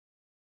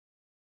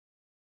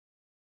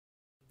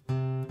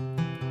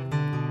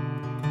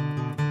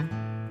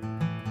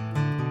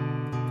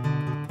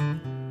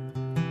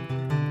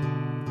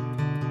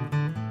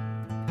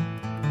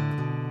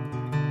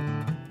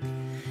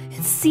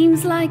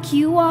seems like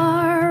you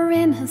are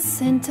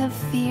innocent of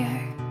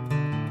fear.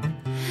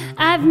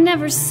 I've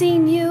never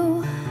seen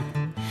you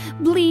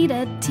bleed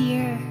a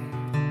tear.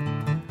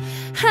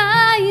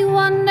 I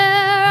wonder,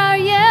 are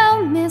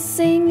you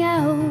missing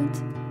out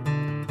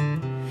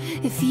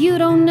if you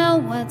don't know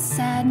what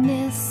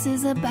sadness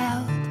is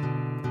about?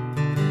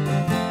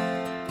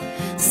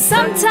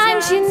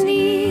 Sometimes you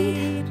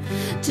need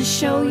to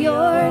show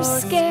you're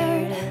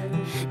scared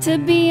to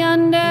be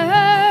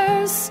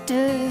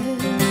understood.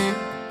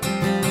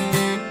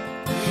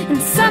 And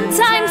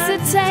sometimes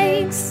it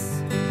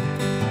takes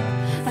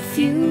a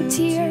few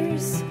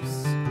tears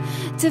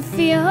to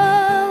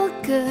feel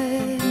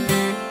good.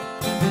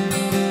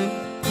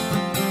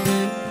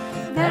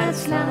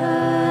 That's life.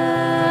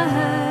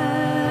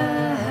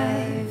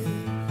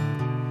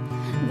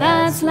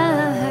 That's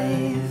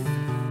life.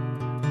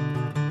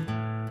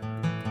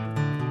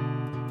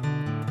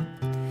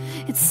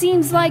 It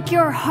seems like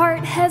your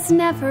heart has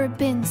never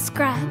been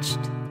scratched.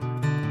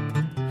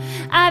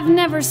 I've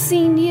never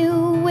seen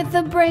you with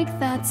a break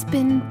that's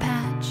been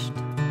patched.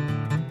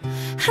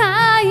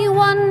 I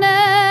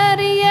wonder,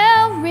 do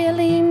you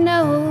really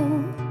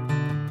know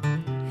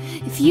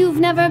if you've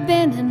never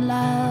been in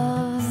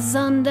love's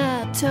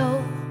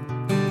undertow?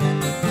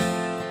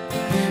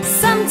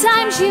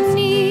 Sometimes you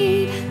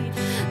need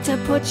to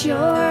put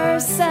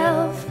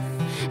yourself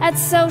at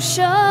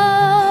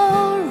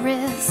social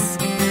risk,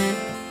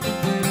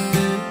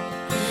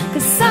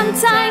 'cause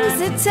sometimes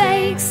it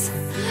takes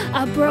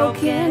a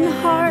broken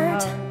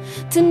heart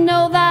to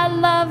know that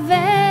love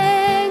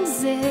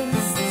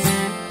exists.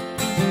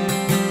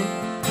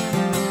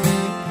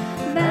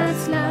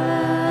 That's life.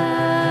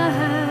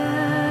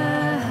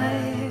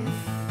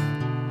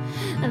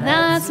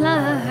 That's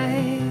life.